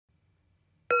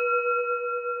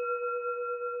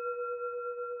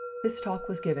This talk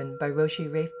was given by Roshi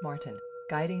Rafe Martin,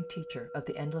 guiding teacher of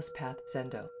the Endless Path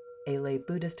Zendo, a lay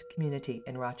Buddhist community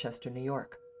in Rochester, New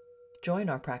York. Join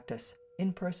our practice,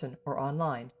 in person or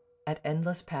online, at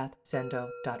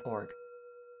endlesspathzendo.org.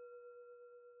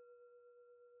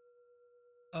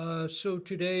 So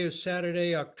today is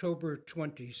Saturday, October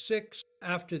 26th.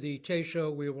 After the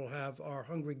Teisho, we will have our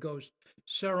Hungry Ghost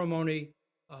ceremony,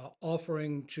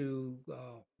 offering to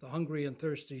the hungry and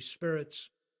thirsty spirits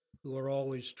who are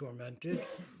always tormented.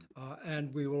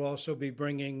 And we will also be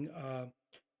bringing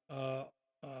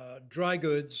dry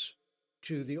goods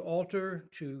to the altar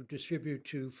to distribute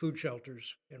to food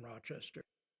shelters in Rochester.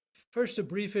 First, a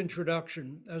brief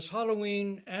introduction. As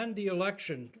Halloween and the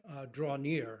election draw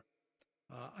near,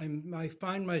 I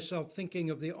find myself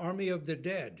thinking of the army of the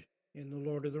dead in The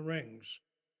Lord of the Rings.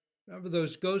 Remember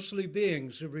those ghostly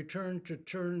beings who returned to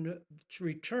turn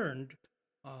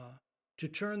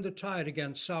the tide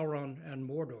against Sauron and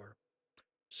Mordor.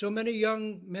 So many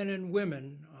young men and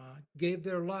women gave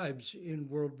their lives in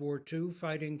World War II,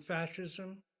 fighting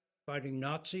fascism, fighting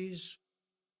Nazis.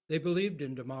 They believed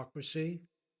in democracy,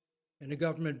 in a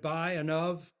government by and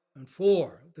of and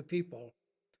for the people.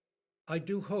 I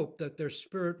do hope that their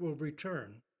spirit will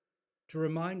return to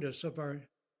remind us of our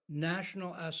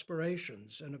national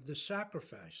aspirations and of the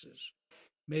sacrifices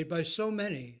made by so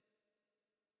many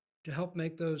to help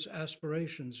make those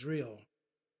aspirations real.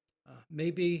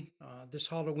 Maybe this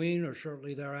Halloween or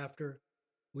shortly thereafter,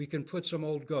 we can put some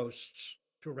old ghosts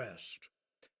to rest.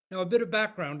 Now, a bit of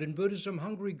background. In Buddhism,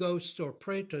 hungry ghosts or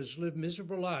pretas live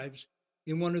miserable lives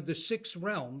in one of the 6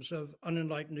 realms of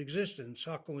unenlightened existence.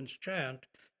 Hakuin's chant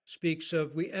speaks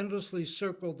of, we endlessly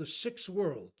circle the 6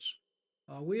 worlds.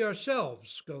 We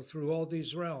ourselves go through all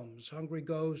these realms: hungry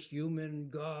ghost, human,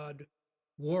 God,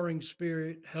 warring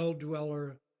spirit, hell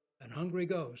dweller, and hungry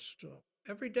ghost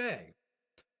every day.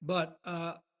 But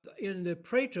in the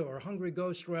preta or hungry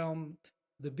ghost realm,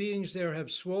 the beings there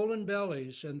have swollen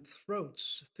bellies and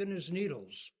throats thin as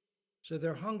needles, so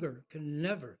their hunger can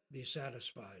never be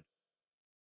satisfied.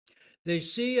 They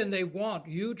see and they want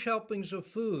huge helpings of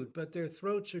food, but their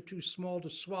throats are too small to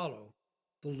swallow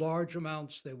the large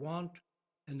amounts they want,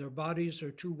 and their bodies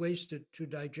are too wasted to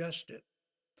digest it.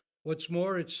 What's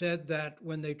more, it's said that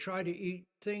when they try to eat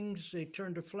things, they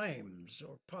turn to flames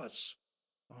or pus.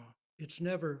 It's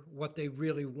never what they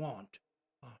really want,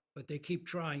 but they keep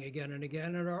trying again and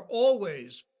again and are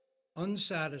always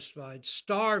unsatisfied,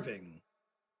 starving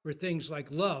for things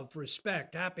like love,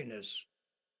 respect, happiness,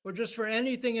 or just for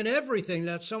anything and everything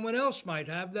that someone else might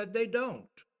have that they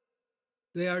don't.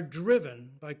 They are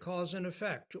driven by cause and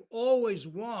effect to always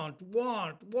want,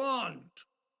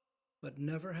 but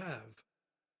never have.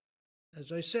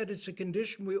 As I said, it's a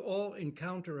condition we all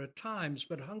encounter at times,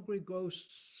 but hungry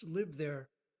ghosts live there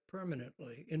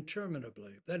permanently,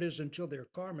 interminably. That is, until their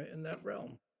karma in that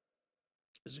realm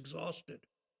is exhausted.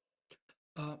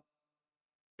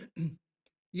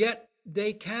 Yet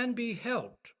they can be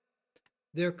helped.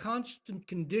 Their constant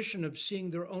condition of seeing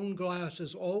their own glass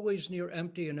as always near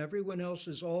empty and everyone else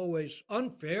is always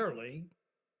unfairly,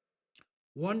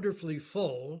 wonderfully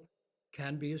full,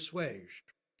 can be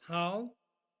assuaged. How?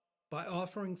 By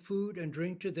offering food and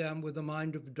drink to them with a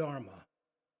mind of Dharma,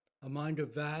 a mind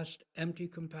of vast, empty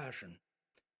compassion.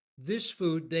 This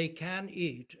food they can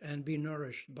eat and be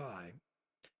nourished by.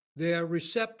 They are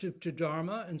receptive to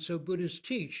Dharma, and so Buddhists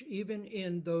teach, even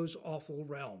in those awful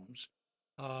realms.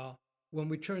 When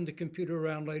we turn the computer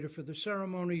around later for the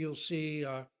ceremony, you'll see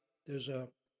there's a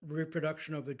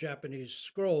reproduction of a Japanese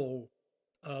scroll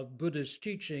of Buddhist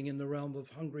teaching in the realm of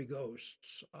hungry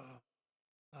ghosts.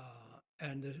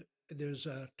 And there's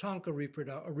a Tanka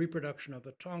reproduction of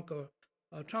a Tanka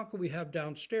we have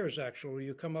downstairs, actually, where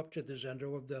you come up to the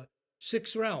Zendo of the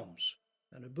 6 realms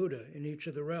and a Buddha in each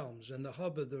of the realms. And the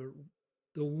hub of the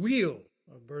wheel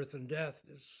of birth and death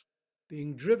is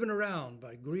being driven around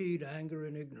by greed, anger,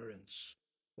 and ignorance,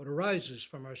 what arises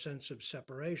from our sense of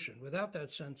separation. Without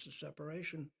that sense of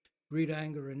separation, greed,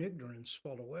 anger, and ignorance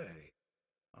fall away.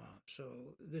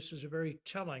 So this is a very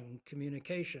telling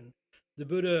communication. The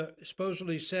Buddha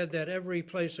supposedly said that every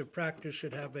place of practice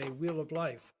should have a wheel of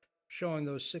life showing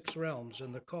those 6 realms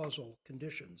and the causal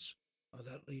conditions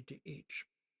that lead to each.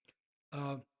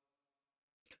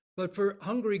 But for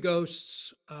hungry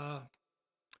ghosts,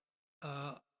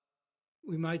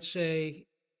 we might say,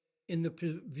 in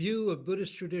the view of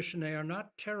Buddhist tradition, they are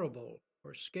not terrible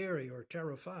or scary or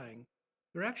terrifying.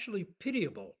 They're actually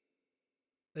pitiable.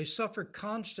 They suffer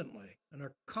constantly and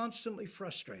are constantly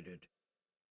frustrated.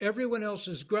 Everyone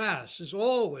else's grass is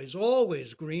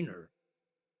always greener.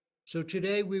 So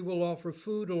today we will offer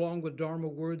food along with Dharma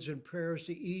words and prayers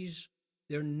to ease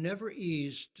their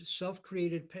never-eased,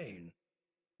 self-created pain,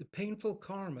 the painful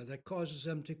karma that causes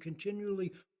them to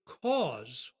continually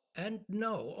cause and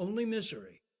know only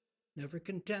misery, never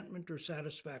contentment or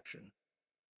satisfaction.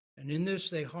 And in this,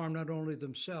 they harm not only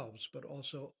themselves, but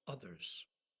also others.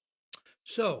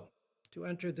 So, to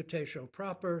enter the Teisho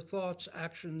proper, thoughts,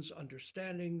 actions,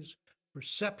 understandings,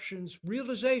 perceptions,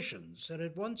 realizations that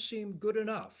had once seemed good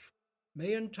enough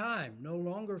may in time no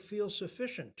longer feel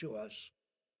sufficient to us,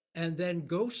 and then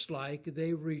ghost-like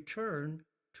they return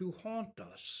to haunt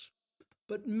us.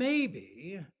 But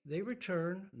maybe they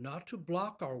return not to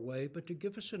block our way, but to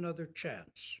give us another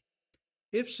chance.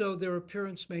 If so, their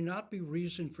appearance may not be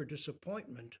reason for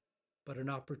disappointment, but an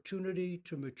opportunity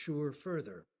to mature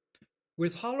further.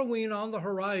 With Halloween on the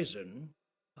horizon,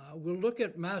 we'll look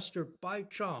at Master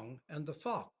Pai-chang and the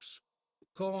fox,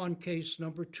 Koan case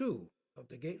number 2 of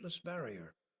the Gateless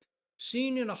Barrier.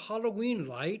 Seen in a Halloween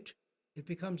light, it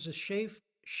becomes a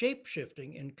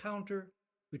shape-shifting encounter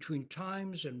between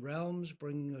times and realms,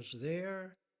 bringing us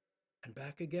there and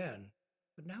back again,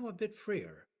 but now a bit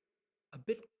freer, a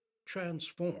bit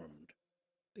transformed.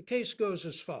 The case goes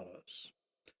as follows.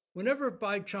 Whenever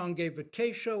Pai-chang gave a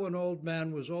teisho, an old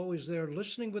man was always there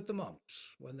listening with the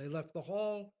monks. When they left the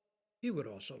hall, he would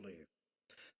also leave.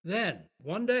 Then,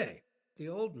 one day, the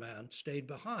old man stayed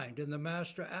behind, and the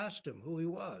master asked him who he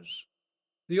was.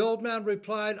 The old man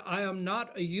replied, "I am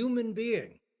not a human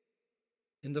being.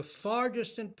 In the far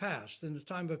distant past, in the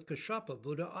time of Kashyapa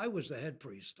Buddha, I was the head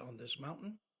priest on this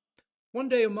mountain. One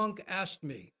day a monk asked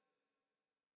me,"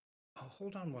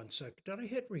 hold on one sec. Did I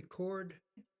hit record?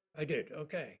 I did,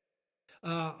 okay.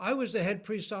 "I was the head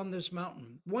priest on this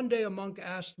mountain. One day a monk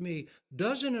asked me,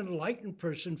 does an enlightened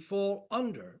person fall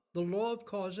under the law of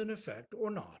cause and effect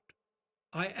or not?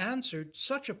 I answered,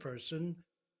 such a person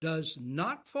does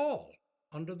not fall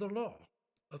under the law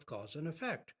of cause and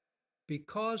effect.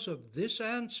 Because of this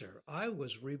answer, I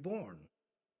was reborn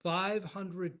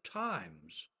 500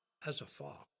 times as a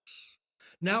fox.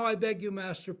 Now I beg you,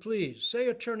 Master, please say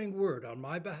a turning word on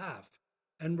my behalf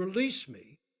and release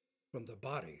me from the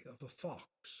body of a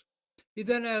fox." He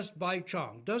then asked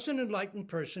Pai-chang, does an enlightened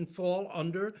person fall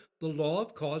under the law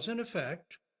of cause and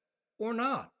effect or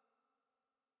not?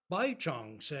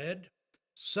 Pai-chang said,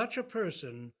 such a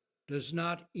person does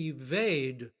not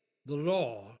evade the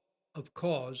law of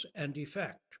cause and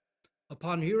effect.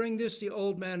 Upon hearing this, the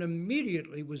old man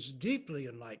immediately was deeply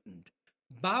enlightened.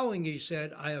 Bowing, he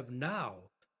said, I have now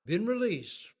been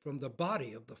released from the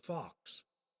body of the fox.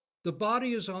 The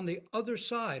body is on the other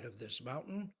side of this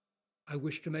mountain. I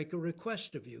wish to make a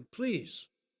request of you. Please,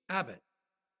 abbot,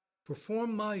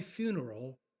 perform my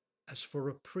funeral as for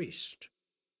a priest.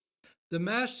 The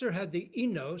master had the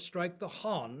Ino strike the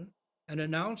hon and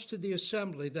announce to the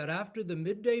assembly that after the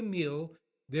midday meal,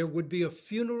 there would be a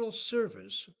funeral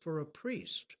service for a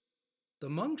priest. The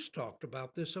monks talked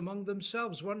about this among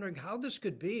themselves, wondering how this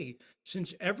could be,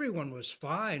 since everyone was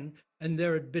fine and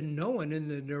there had been no one in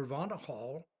the Nirvana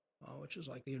hall, which is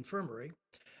like the infirmary.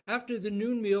 After the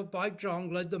noon meal,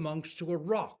 Pai-chang led the monks to a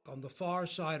rock on the far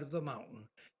side of the mountain,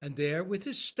 and there, with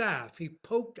his staff, he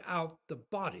poked out the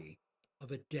body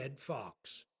of a dead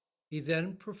fox. He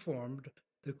then performed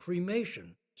the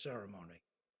cremation ceremony.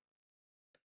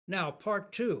 Now,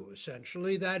 part 2,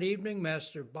 essentially, that evening,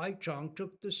 Master Pai-chang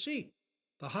took the seat,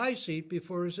 the high seat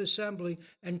before his assembly,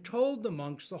 and told the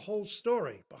monks the whole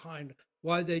story behind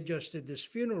why they just did this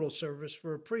funeral service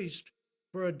for a priest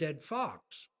for a dead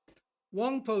fox.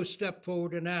 Wangpo stepped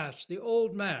forward and asked, the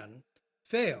old man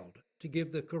failed to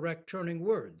give the correct turning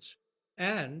words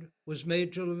and was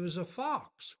made to live as a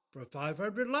fox for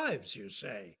 500 lives, you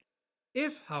say.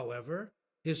 If, however,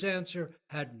 his answer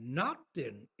had not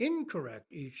been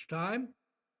incorrect each time,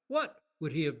 what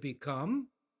would he have become?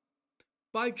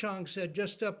 Pai-chang said,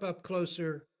 just step up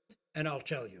closer and I'll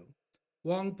tell you.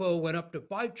 Wangpo went up to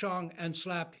Pai-chang and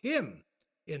slapped him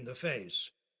in the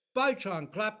face. Pai-chang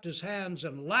clapped his hands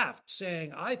and laughed,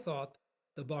 saying, I thought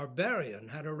the barbarian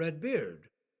had a red beard,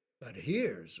 but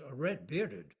here's a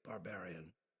red-bearded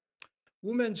barbarian.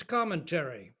 Woman's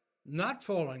commentary, not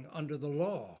falling under the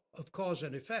law of cause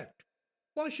and effect.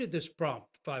 Why should this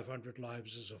prompt 500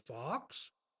 lives as a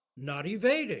fox? Not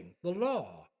evading the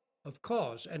law of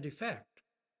cause and effect.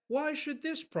 Why should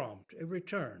this prompt a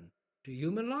return to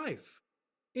human life?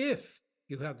 If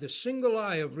you have the single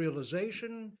eye of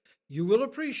realization, you will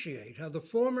appreciate how the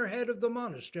former head of the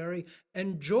monastery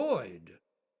enjoyed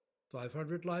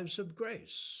 500 lives of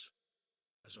grace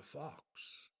as a fox.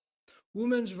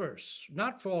 Woman's verse,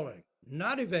 not falling,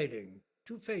 not evading,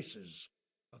 two faces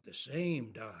of the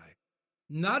same die.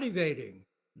 Not evading,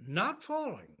 not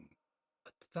falling,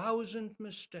 1,000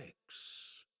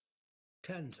 mistakes.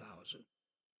 10,000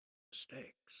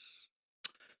 mistakes.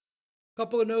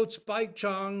 Couple of notes,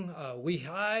 Pai-chang,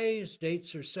 Wihai,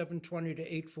 dates are 720 to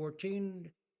 814.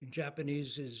 In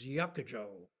Japanese is Yakujo.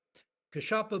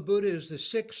 Kashapa Buddha is the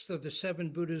sixth of the seven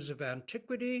Buddhas of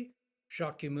antiquity,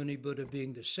 Shakyamuni Buddha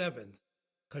being the seventh.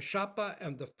 Kashapa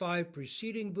and the five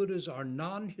preceding Buddhas are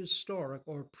non-historic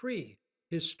or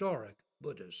prehistoric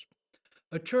Buddhas.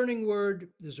 A turning word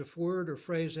is a word or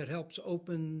phrase that helps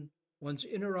open one's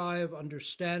inner eye of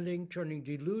understanding, turning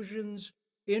delusions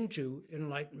into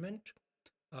enlightenment.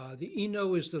 The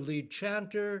Ino is the lead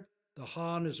chanter. The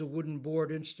Han is a wooden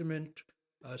board instrument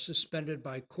suspended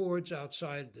by cords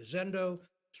outside the Zendo,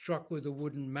 struck with a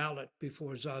wooden mallet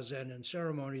before zazen and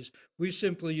ceremonies. We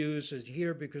simply use, as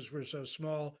here because we're so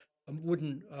small, a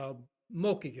wooden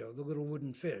mokyo, the little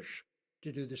wooden fish,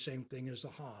 to do the same thing as the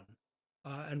Han.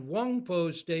 And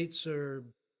Wangpo's dates are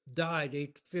died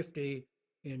 850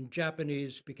 in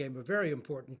Japanese, became a very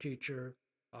important teacher.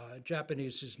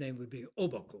 Japanese, his name would be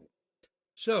Obaku.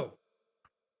 So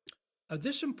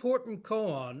this important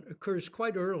koan occurs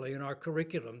quite early in our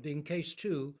curriculum, being case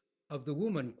 2 of the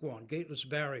Wuman koan, Gateless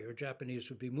Barrier, Japanese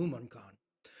would be Mumonkan.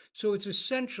 So it's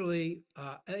essentially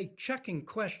a checking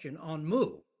question on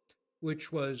Mu,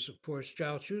 which was, of course,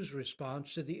 Zhao Chu's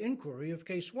response to the inquiry of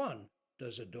case 1.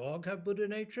 Does a dog have Buddha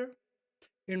nature?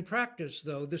 In practice,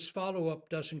 though, this follow-up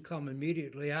doesn't come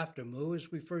immediately after Mu,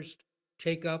 as we first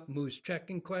take up Mu's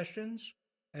checking questions,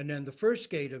 and then the first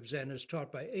gate of Zen as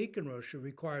taught by Eiken Roshi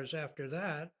requires after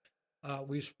that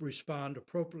we respond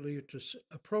appropriately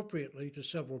to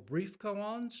several brief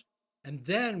koans, and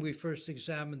then we first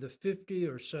examine the 50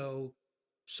 or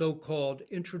so-called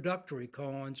introductory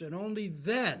koans, and only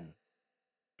then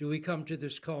do we come to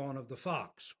this koan of the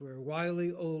fox, where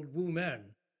wily old Wu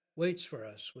Men waits for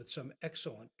us with some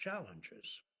excellent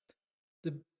challenges.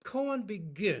 The koan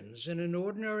begins in an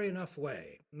ordinary enough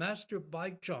way. Master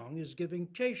Pai-chang is giving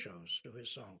teishos to his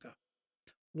sangha.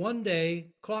 One day,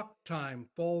 clock time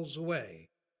falls away,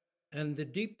 and the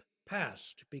deep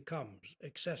past becomes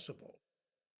accessible.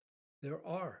 There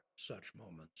are such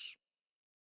moments.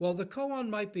 While the koan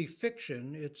might be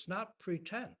fiction, it's not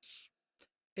pretense.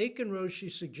 Eiken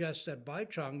Roshi suggests that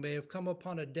Pai-chang may have come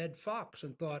upon a dead fox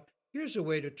and thought, here's a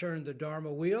way to turn the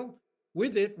Dharma wheel.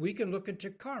 With it, we can look into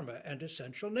karma and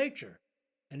essential nature.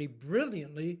 And he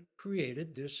brilliantly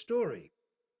created this story.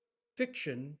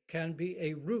 Fiction can be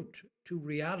a route to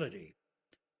reality.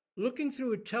 Looking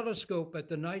through a telescope at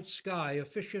the night sky,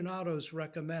 aficionados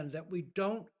recommend that we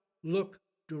don't look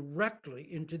directly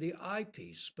into the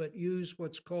eyepiece, but use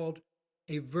what's called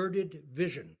averted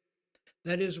vision.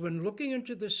 That is, when looking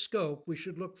into the scope, we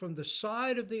should look from the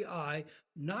side of the eye,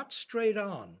 not straight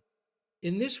on.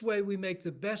 In this way, we make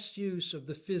the best use of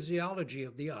the physiology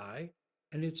of the eye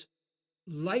and its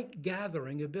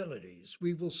light-gathering abilities.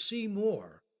 We will see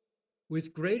more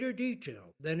with greater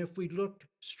detail than if we looked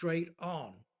straight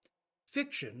on.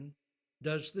 Fiction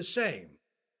does the same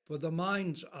for the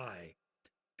mind's eye.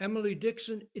 Emily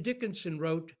Dickinson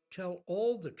wrote, "Tell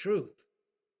all the truth,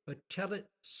 but tell it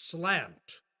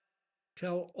slant.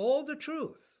 Tell all the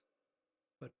truth,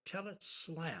 but tell it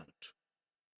slant."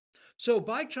 So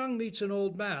Pai-chang meets an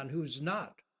old man who's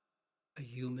not a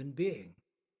human being,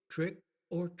 trick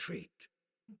or treat.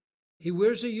 He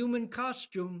wears a human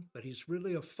costume, but he's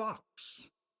really a fox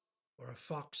or a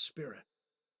fox spirit.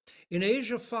 In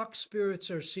Asia, fox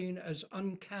spirits are seen as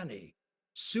uncanny,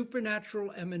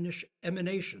 supernatural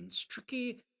emanations,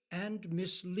 tricky and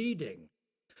misleading.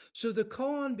 So the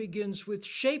koan begins with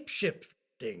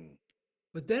shape-shifting,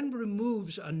 but then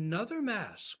removes another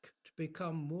mask to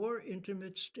become more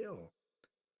intimate still.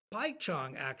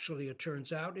 Pai-chang, actually, it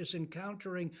turns out, is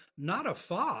encountering not a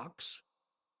fox,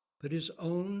 but his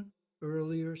own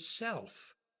earlier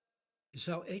self, is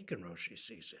how Eiken Roshi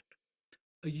sees it.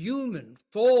 A human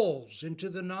falls into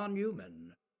the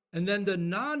non-human, and then the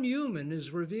non-human is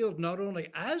revealed not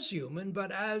only as human,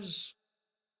 but as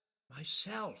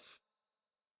myself.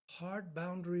 Hard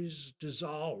boundaries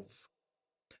dissolve.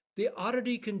 The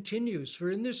oddity continues, for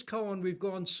in this koan we've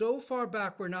gone so far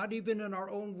back we're not even in our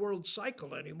own world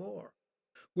cycle anymore.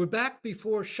 We're back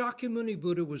before Shakyamuni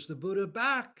Buddha was the Buddha,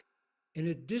 back in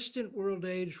a distant world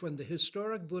age when the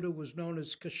historic Buddha was known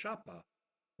as Kashapa,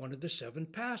 one of the 7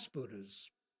 past Buddhas,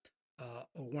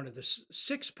 or one of the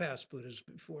 6 past Buddhas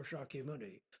before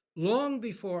Shakyamuni, long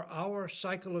before our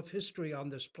cycle of history on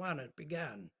this planet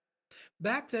began.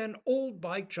 Back then, old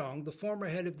Pai-chang, the former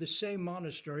head of the same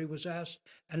monastery, was asked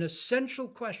an essential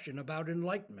question about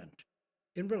enlightenment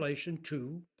in relation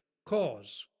to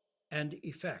cause and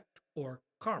effect, or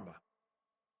karma.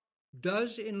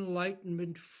 Does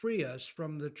enlightenment free us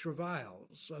from the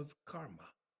travails of karma?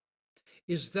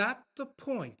 Is that the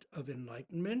point of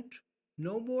enlightenment?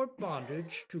 No more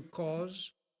bondage to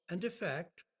cause and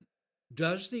effect?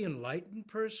 Does the enlightened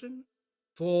person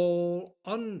fall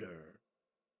under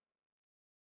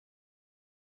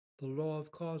the law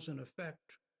of cause and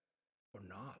effect or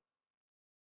not?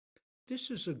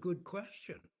 This is a good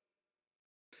question.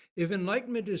 If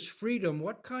enlightenment is freedom,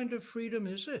 what kind of freedom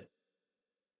is it?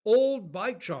 Old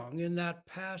Pai-chang, in that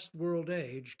past world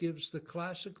age, gives the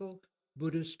classical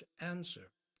Buddhist answer.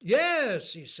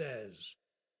 Yes, he says,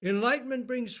 enlightenment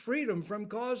brings freedom from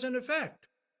cause and effect.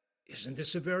 Isn't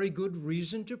this a very good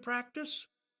reason to practice?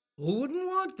 Who wouldn't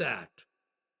want that?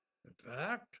 In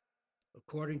fact,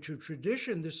 according to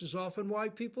tradition, this is often why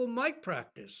people might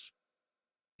practice.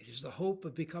 It is the hope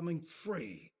of becoming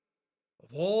free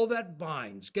of all that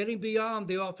binds, getting beyond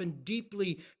the often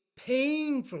deeply,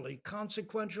 painfully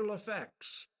consequential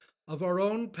effects of our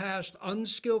own past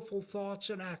unskillful thoughts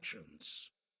and actions.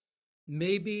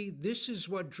 Maybe this is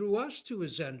what drew us to a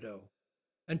Zendo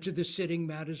and to the sitting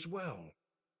mat as well.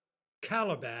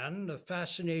 Caliban, the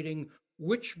fascinating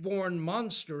witch-born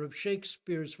monster of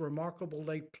Shakespeare's remarkable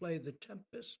late play, The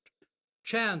Tempest,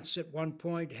 chants at one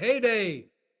point, "Heyday,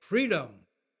 freedom,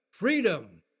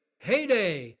 freedom,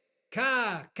 heyday,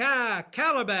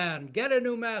 Caliban, get a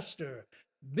new master,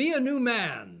 be a new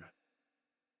man,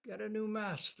 get a new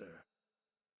master,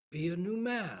 be a new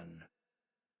man."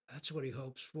 That's what he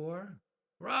hopes for.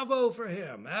 Bravo for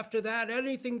him. After that,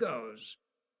 anything goes.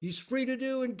 He's free to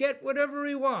do and get whatever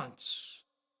he wants.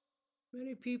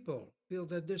 Many people feel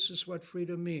that this is what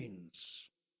freedom means.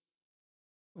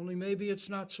 Only maybe it's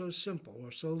not so simple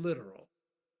or so literal.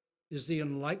 Is the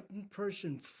enlightened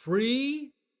person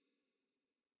free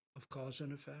of cause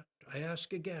and effect? I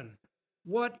ask again,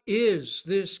 what is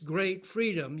this great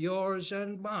freedom, yours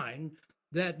and mine,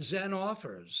 that Zen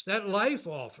offers, that life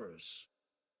offers?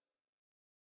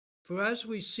 For as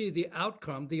we see the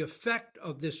outcome, the effect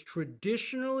of this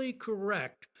traditionally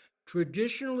correct,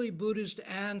 traditionally Buddhist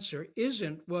answer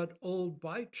isn't what old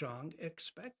Pai-chang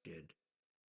expected.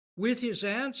 With his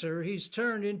answer, he's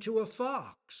turned into a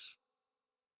fox.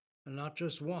 And not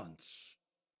just once,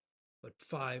 but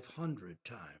 500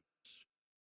 times.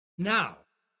 Now,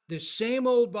 this same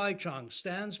old Pai-chang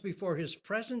stands before his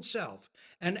present self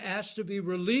and asks to be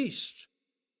released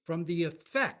from the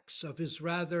effects of his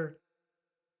rather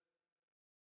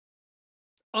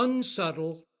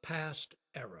unsubtle past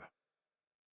error.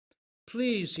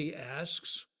 Please, he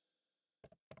asks,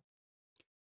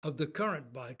 of the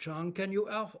current Pai-chang, can you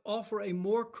offer a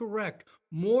more correct,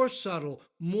 more subtle,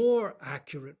 more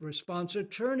accurate response, a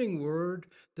turning word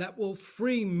that will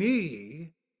free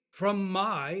me from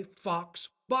my fox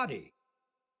body?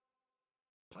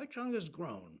 Pai-chang has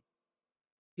grown.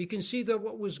 He can see that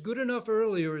what was good enough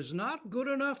earlier is not good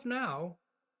enough now.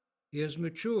 He has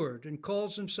matured and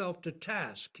calls himself to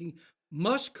task. He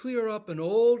must clear up an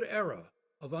old era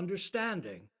of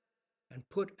understanding and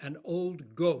put an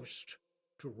old ghost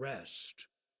to rest.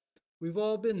 We've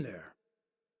all been there.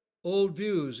 Old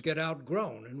views get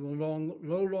outgrown and will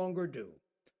no longer do.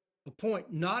 A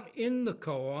point not in the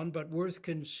koan, but worth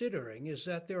considering, is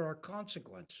that there are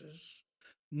consequences,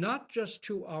 not just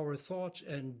to our thoughts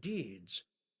and deeds,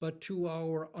 but to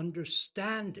our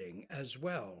understanding as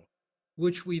well,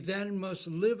 which we then must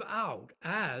live out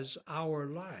as our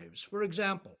lives. For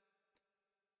example,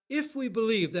 if we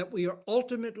believe that we are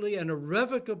ultimately and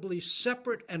irrevocably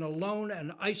separate and alone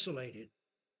and isolated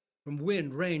from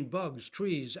wind, rain, bugs,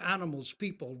 trees, animals,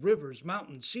 people, rivers,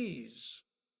 mountains, seas,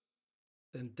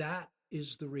 then that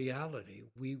is the reality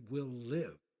we will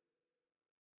live.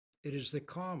 It is the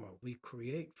karma we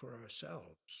create for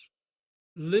ourselves.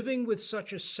 Living with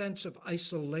such a sense of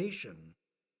isolation,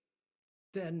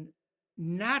 then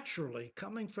naturally,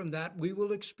 coming from that, we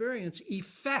will experience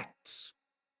effects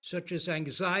such as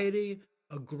anxiety,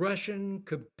 aggression,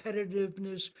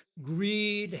 competitiveness,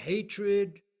 greed,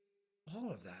 hatred.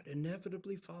 All of that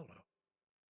inevitably follow.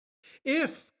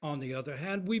 If, on the other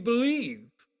hand, we believe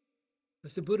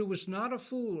that the Buddha was not a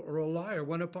fool or a liar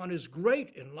when upon his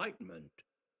great enlightenment,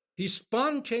 he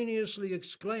spontaneously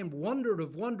exclaimed, "Wonder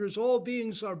of wonders, all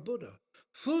beings are Buddha,"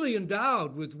 fully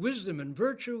endowed with wisdom and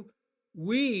virtue,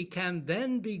 we can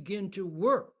then begin to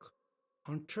work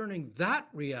on turning that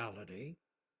reality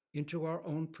into our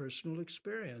own personal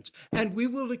experience. And we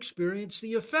will experience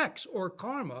the effects or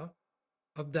karma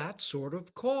of that sort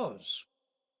of cause.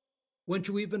 When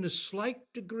to even a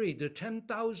slight degree, the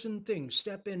 10,000 things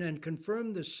step in and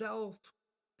confirm the self,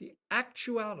 the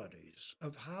actualities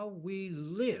of how we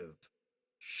live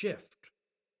shift.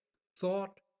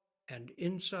 Thought and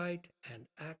insight and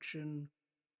action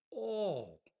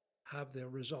all have their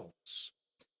results.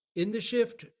 In the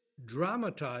shift,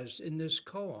 dramatized in this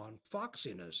koan,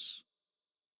 foxiness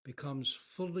becomes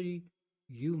fully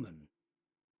human.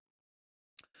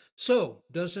 So,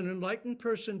 does an enlightened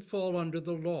person fall under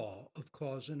the law of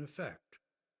cause and effect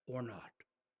or not?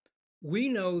 We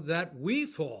know that we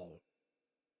fall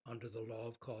under the law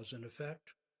of cause and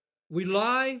effect. We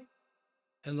lie,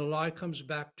 and the lie comes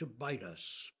back to bite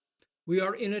us. We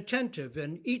are inattentive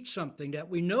and eat something that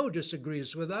we know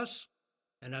disagrees with us,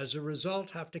 and as a result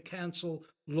have to cancel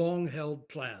long-held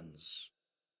plans.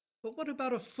 But what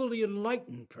about a fully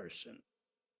enlightened person?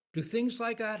 Do things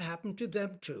like that happen to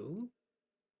them too?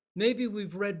 Maybe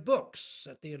we've read books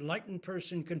that the enlightened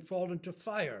person can fall into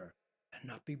fire and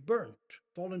not be burnt,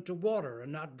 fall into water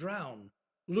and not drown,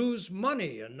 lose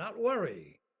money and not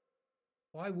worry.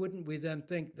 Why wouldn't we then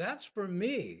think, that's for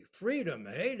me, freedom,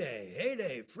 heyday,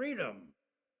 heyday, freedom?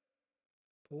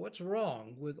 But what's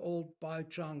wrong with old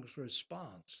Pai-chang's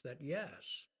response that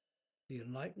yes, the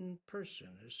enlightened person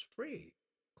is free,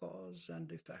 cause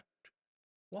and effect?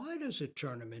 Why does it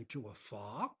turn him into a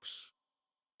fox?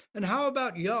 And how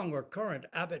about young or current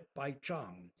Abbot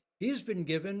Pai-chang? He's been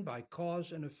given, by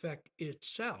cause and effect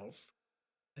itself,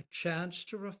 a chance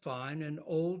to refine an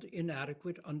old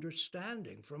inadequate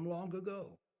understanding from long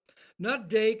ago. Not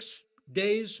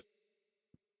days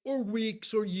or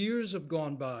weeks or years have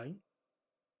gone by,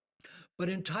 but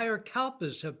entire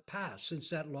kalpas have passed since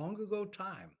that long ago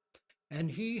time, and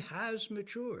he has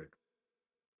matured.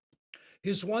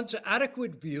 His once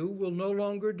adequate view will no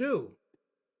longer do.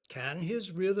 Can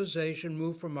his realization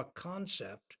move from a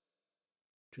concept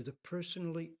to the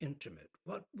personally intimate?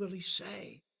 What will he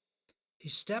say? He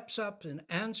steps up and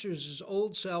answers his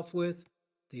old self with,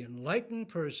 the enlightened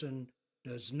person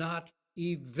does not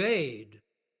evade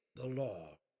the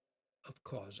law of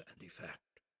cause and effect.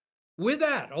 With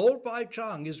that, old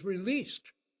Pai-chang is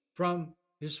released from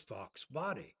his fox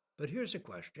body. But here's a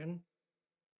question.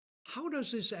 How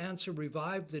does this answer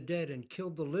revive the dead and kill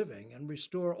the living and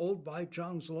restore old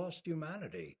Pai-chang's lost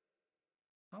humanity?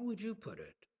 How would you put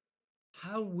it?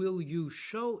 How will you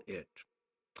show it?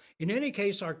 In any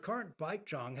case, our current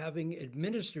Pai-chang, having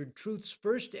administered truth's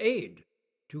first aid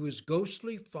to his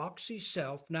ghostly, foxy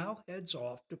self, now heads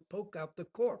off to poke out the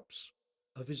corpse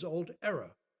of his old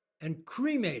era and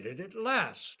cremate it at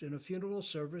last in a funeral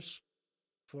service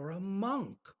for a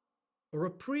monk or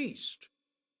a priest.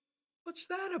 What's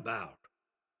that about?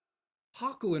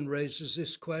 Koan raises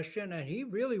this question, and he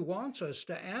really wants us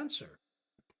to answer.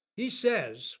 He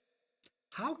says,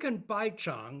 how can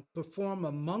Pai-chang perform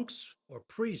a monk's or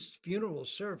priest's funeral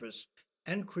service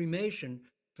and cremation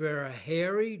for a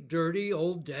hairy, dirty,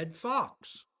 old dead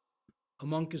fox? A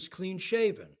monk is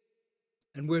clean-shaven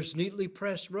and wears neatly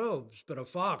pressed robes, but a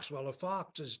fox, well, a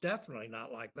fox is definitely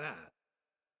not like that.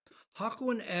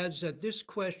 Koan adds that this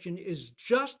question is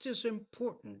just as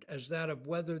important as that of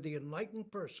whether the enlightened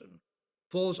person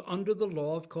falls under the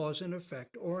law of cause and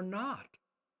effect or not.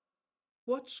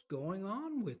 What's going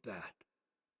on with that?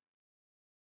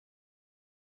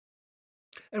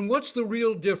 And what's the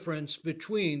real difference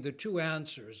between the two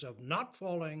answers of not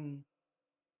falling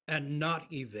and not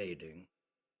evading?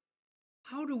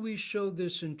 How do we show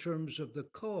this in terms of the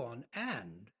koan,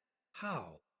 and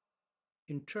how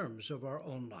in terms of our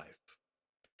own life?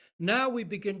 Now we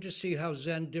begin to see how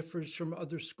Zen differs from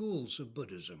other schools of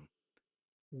Buddhism.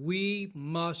 We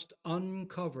must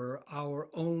uncover our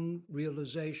own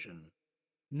realization,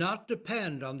 not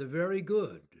depend on the very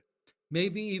good,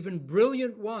 maybe even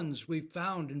brilliant ones we've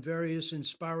found in various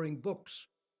inspiring books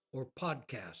or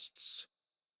podcasts.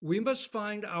 We must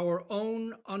find our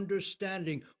own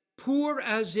understanding, poor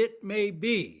as it may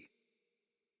be,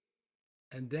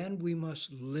 and then we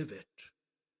must live it.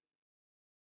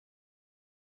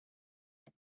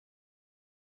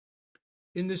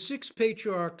 In the Six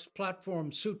Patriarchs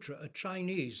Platform Sutra, a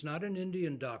Chinese, not an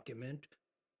Indian document,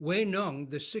 Wei Nung,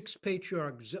 the sixth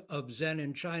patriarch of Zen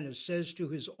in China, says to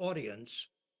his audience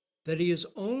that he is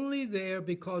only there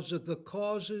because of the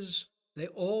causes they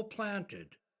all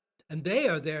planted, and they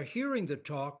are there hearing the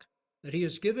talk that he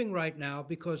is giving right now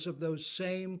because of those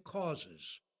same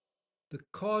causes. The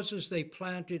causes they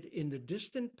planted in the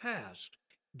distant past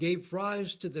gave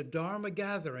rise to the Dharma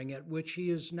gathering at which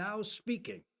he is now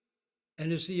speaking,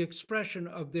 and is the expression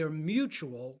of their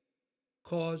mutual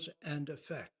cause and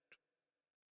effect.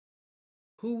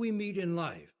 Who we meet in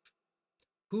life,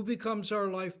 who becomes our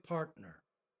life partner,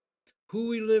 who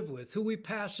we live with, who we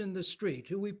pass in the street,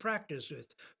 who we practice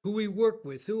with, who we work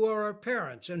with, who are our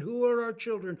parents, and who are our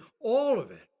children, all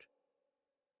of it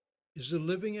is a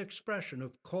living expression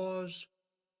of cause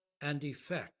and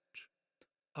effect.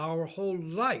 Our whole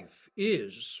life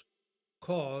is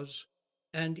cause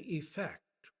and effect.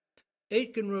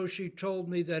 Aitken Roshi told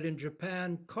me that in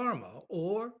Japan, karma,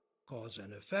 or cause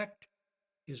and effect,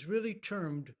 is really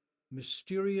termed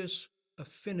mysterious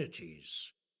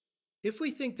affinities. If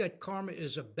we think that karma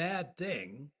is a bad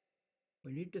thing,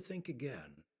 we need to think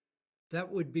again.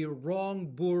 That would be a wrong,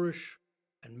 boorish,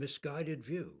 and misguided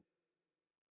view.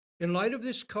 In light of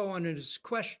this koan and its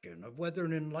question of whether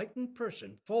an enlightened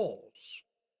person falls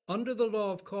under the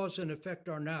law of cause and effect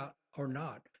or not,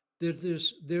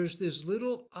 there's this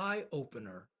little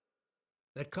eye-opener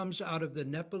that comes out of the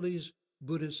Nepalese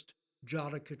Buddhist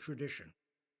Jataka tradition,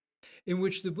 in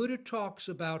which the Buddha talks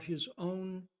about his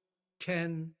own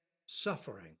 10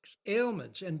 sufferings,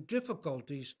 ailments, and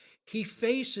difficulties he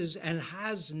faces and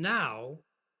has now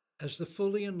as the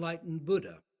fully enlightened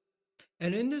Buddha.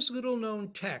 And in this little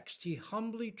known text, he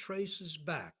humbly traces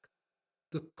back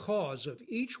the cause of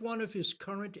each one of his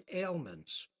current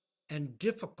ailments and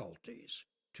difficulties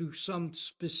to some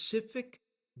specific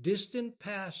distant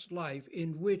past life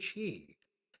in which he,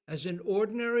 as an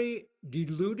ordinary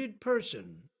deluded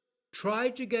person,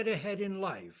 tried to get ahead in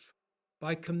life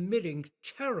by committing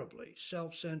terribly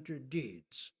self-centered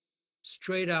deeds,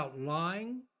 straight out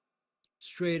lying,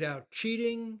 straight out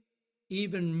cheating,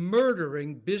 even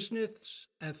murdering business,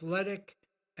 athletic,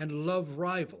 and love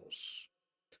rivals.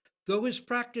 Though his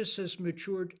practice has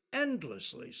matured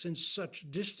endlessly since such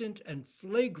distant and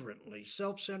flagrantly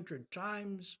self-centered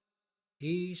times,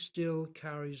 he still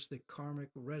carries the karmic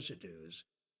residues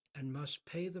and must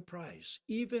pay the price,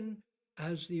 even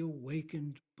as the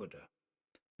awakened Buddha.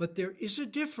 But there is a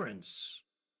difference.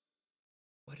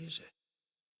 What is it?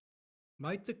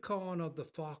 Might the koan of the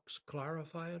fox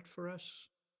clarify it for us?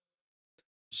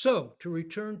 So, to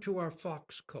return to our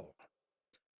fox koan,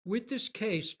 with this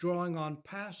case drawing on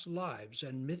past lives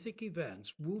and mythic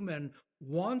events, Wu Men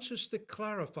wants us to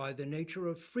clarify the nature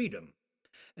of freedom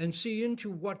and see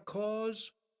into what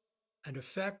cause and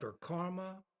effect or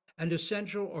karma and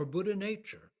essential or Buddha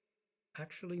nature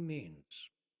actually means.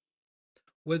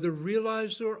 Whether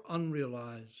realized or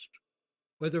unrealized,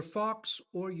 whether fox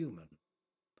or human,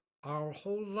 our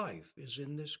whole life is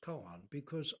in this koan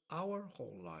because our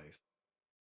whole life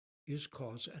is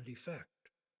cause and effect.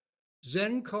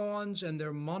 Zen koans and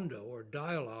their mondo or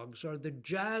dialogues are the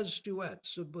jazz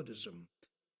duets of Buddhism.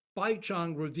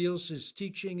 Pai-chang reveals his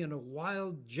teaching in a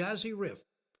wild, jazzy riff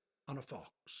on a fox.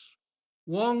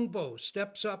 Wang Bo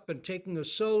steps up and taking a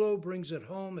solo brings it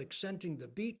home, accenting the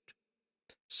beat,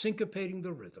 syncopating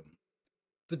the rhythm.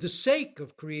 For the sake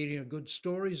of creating a good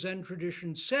story, Zen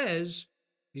tradition says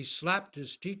he slapped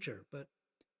his teacher, but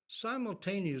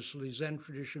simultaneously Zen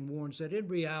tradition warns that in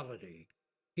reality,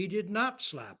 he did not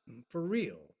slap him for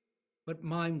real, but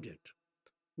mimed it.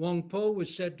 Wang Po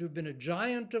was said to have been a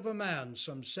giant of a man,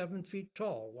 some 7 feet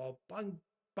tall, while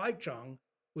Pai-chang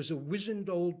was a wizened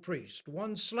old priest.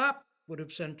 One slap would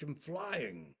have sent him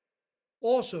flying.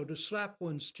 Also, to slap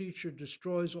one's teacher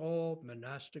destroys all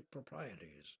monastic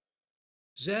proprieties.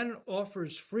 Zen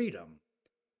offers freedom,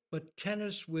 but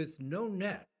tennis with no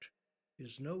net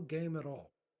is no game at all.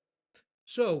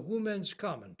 So, Wu Men's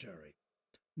commentary.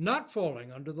 Not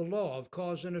falling under the law of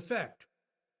cause and effect.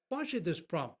 Why should this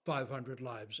prompt 500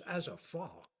 lives as a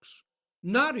fox?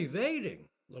 Not evading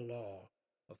the law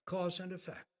of cause and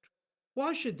effect.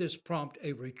 Why should this prompt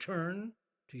a return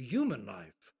to human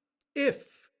life?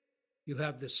 If you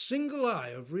have the single eye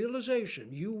of realization,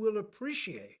 you will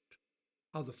appreciate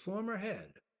how the former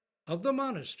head of the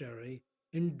monastery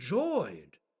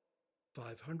enjoyed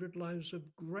 500 lives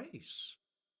of grace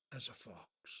as a fox.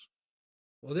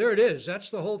 Well, there it is. That's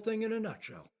the whole thing in a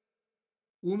nutshell.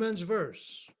 Wu Men's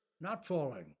verse, not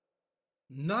falling,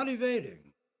 not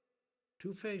evading,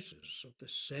 2 faces of the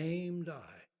same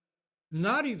die.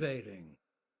 Not evading,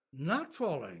 not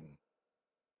falling,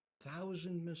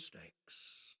 1,000 mistakes,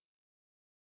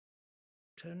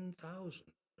 10,000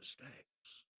 mistakes.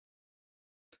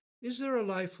 Is there a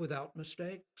life without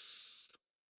mistakes?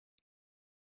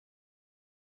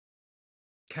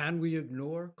 Can we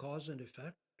ignore cause and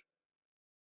effect?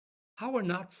 How are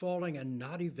not falling and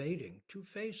not evading 2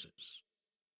 faces?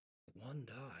 1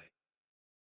 die.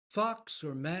 Fox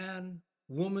or man,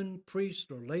 woman,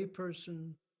 priest or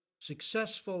layperson,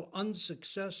 successful,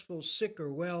 unsuccessful, sick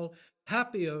or well,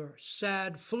 happy or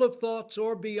sad, full of thoughts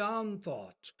or beyond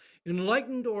thoughts,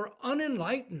 enlightened or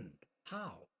unenlightened.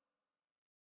 How?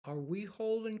 Are we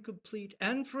whole and complete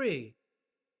and free,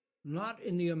 not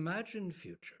in the imagined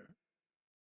future,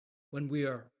 when we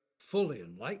are fully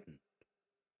enlightened,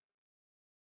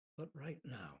 but right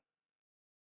now?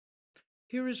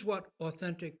 Here is what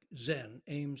authentic Zen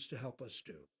aims to help us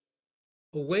do.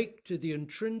 Awake to the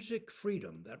intrinsic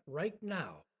freedom that right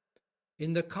now,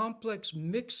 in the complex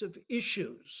mix of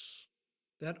issues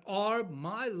that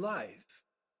my life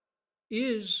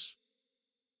is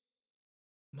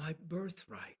my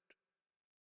birthright.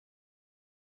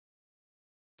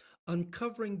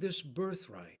 Uncovering this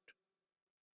birthright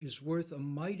is worth a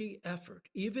mighty effort,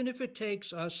 even if it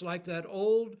takes us, like that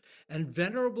old and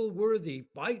venerable worthy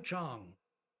Pai-chang,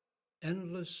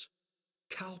 endless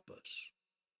kalpas.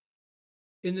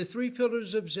 In the Three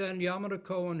Pillars of Zen, Yamada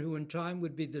Koan, who in time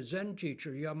would be the Zen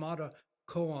teacher Yamada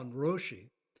Koan Roshi,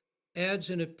 adds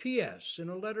in a P.S. in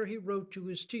a letter he wrote to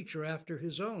his teacher after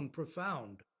his own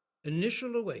profound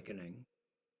initial awakening,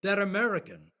 that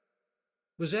American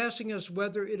was asking us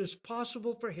whether it is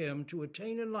possible for him to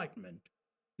attain enlightenment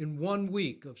in 1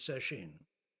 week of sesshin.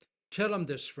 Tell him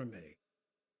this for me.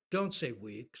 Don't say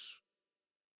weeks,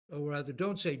 or rather,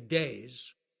 don't say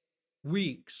days,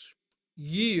 weeks,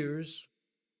 years,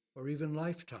 or even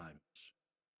lifetimes.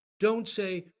 Don't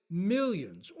say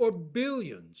millions or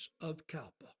billions of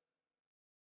kalpa.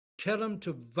 Tell him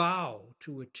to vow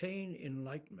to attain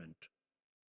enlightenment,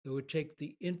 though it take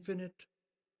the infinite,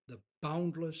 the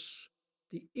boundless,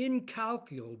 the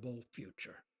incalculable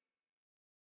future.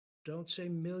 Don't say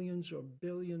millions or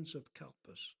billions of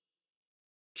kalpas.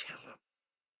 Tell him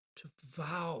to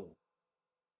vow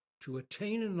to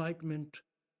attain enlightenment,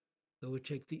 though it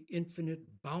take the infinite,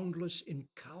 boundless,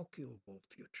 incalculable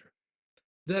future.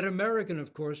 That American,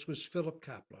 of course, was Philip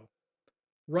Kapleau.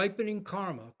 Ripening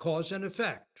karma, cause and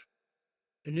effect,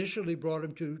 initially brought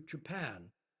him to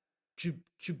Japan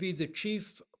to be the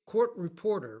chief court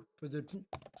reporter for the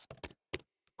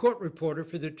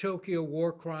Tokyo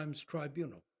War Crimes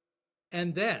Tribunal.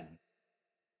 And then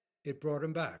it brought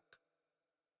him back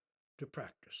to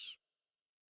practice.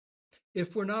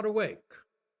 If we're not awake,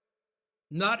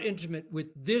 not intimate with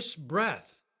this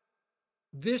breath,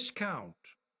 this count,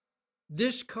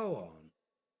 this koan,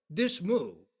 this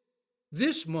move,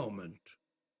 this moment,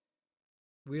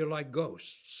 we are like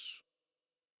ghosts.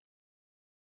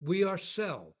 We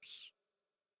ourselves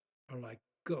are like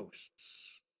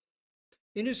ghosts.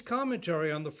 In his commentary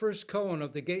on the first koan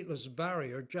of the Gateless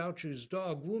Barrier, Zhao Chu's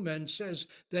dog, Wu Men says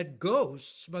that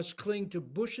ghosts must cling to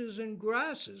bushes and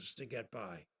grasses to get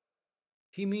by.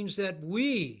 He means that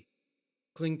we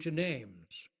cling to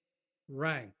names,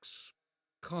 ranks,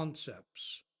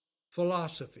 concepts,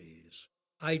 philosophies,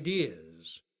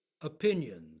 ideas,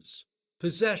 opinions,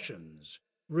 possessions,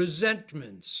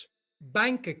 resentments,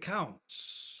 bank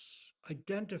accounts,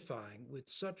 identifying with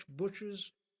such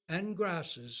bushes and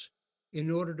grasses in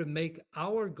order to make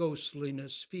our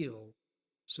ghostliness feel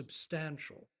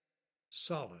substantial,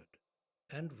 solid,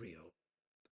 and real.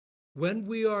 When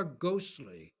we are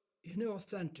ghostly,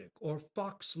 inauthentic, or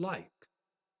fox-like,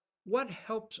 what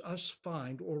helps us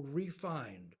find or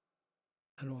re-find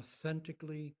an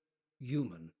authentically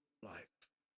human life?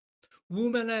 Wu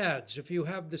Men adds, if you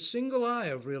have the single eye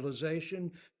of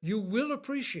realization, you will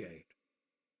appreciate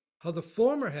how the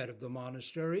former head of the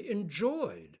monastery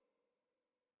enjoyed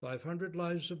 500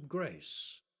 lives of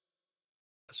grace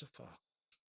as a fox.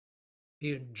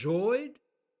 He enjoyed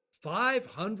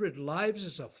 500 lives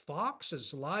as a fox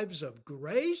as lives of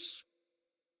grace?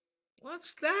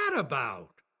 What's that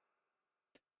about?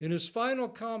 In his final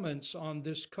comments on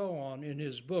this koan in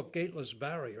his book, Gateless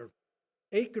Barrier,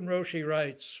 Aiken Roshi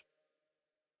writes,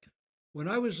 when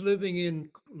I was living in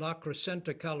La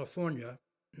Crescenta, California,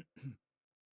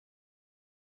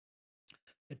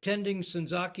 attending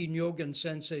Senzaki Nyogen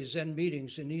Sensei Zen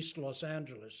meetings in East Los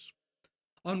Angeles,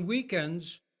 on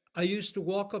weekends, I used to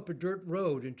walk up a dirt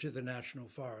road into the national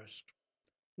forest.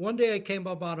 One day I came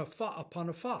upon a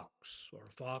fox, or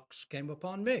a fox came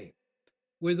upon me,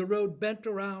 where the road bent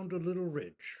around a little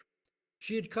ridge.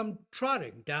 She had come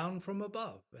trotting down from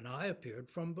above, and I appeared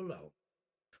from below.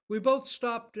 We both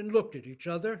stopped and looked at each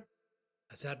other.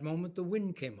 At that moment the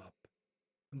wind came up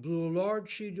and blew a large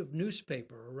sheet of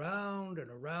newspaper around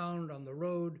and around on the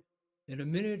road in a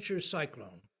miniature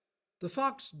cyclone. The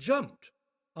fox jumped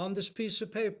on this piece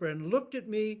of paper and looked at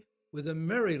me with a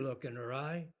merry look in her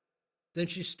eye. Then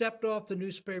she stepped off the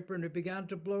newspaper and it began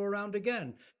to blow around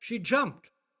again. She jumped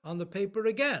on the paper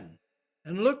again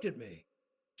and looked at me,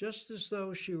 just as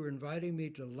though she were inviting me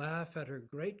to laugh at her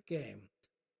great game.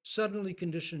 Suddenly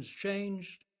conditions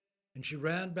changed and she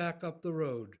ran back up the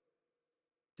road.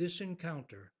 This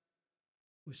encounter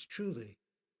was truly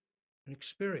an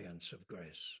experience of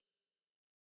grace.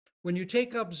 When you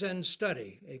take up Zen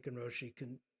study, Aiken Roshi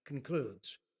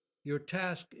concludes, your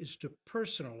task is to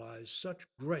personalize such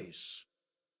grace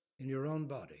in your own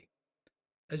body.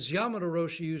 As Yamada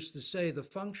Roshi used to say, the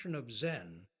function of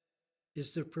Zen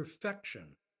is the perfection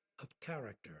of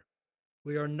character.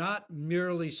 We are not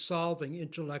merely solving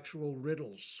intellectual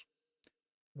riddles.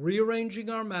 rearranging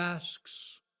our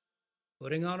masks,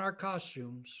 putting on our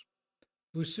costumes,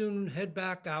 we'll soon head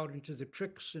back out into the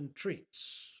tricks and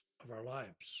treats of our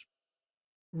lives.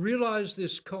 Realize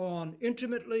this koan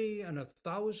intimately and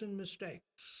 1,000 mistakes.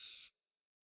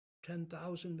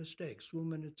 10,000 mistakes,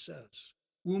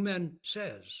 Woman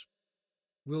says,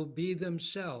 will be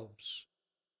themselves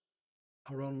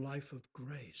our own life of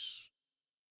grace.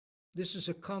 This is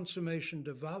a consummation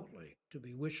devoutly to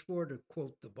be wished for, to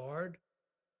quote the bard,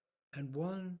 and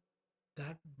one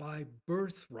that by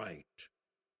birthright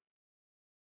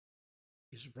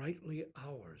is rightly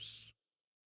ours.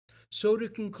 So to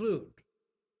conclude,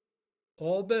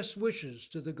 all best wishes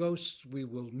to the ghosts we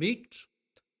will meet,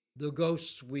 the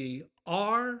ghosts we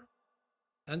are,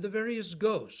 and the various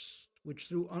ghosts which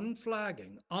through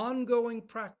unflagging, ongoing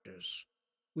practice,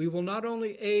 we will not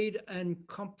only aid and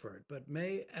comfort, but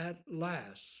may at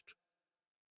last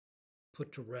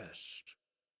put to rest.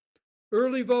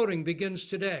 Early voting begins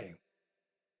today.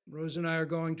 Rose and I are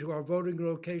going to our voting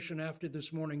location after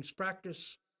this morning's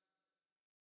practice,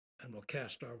 and we'll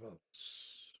cast our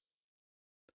votes.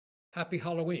 Happy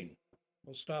Halloween.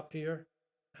 We'll stop here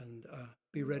and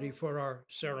be ready for our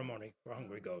ceremony for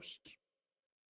Hungry Ghosts.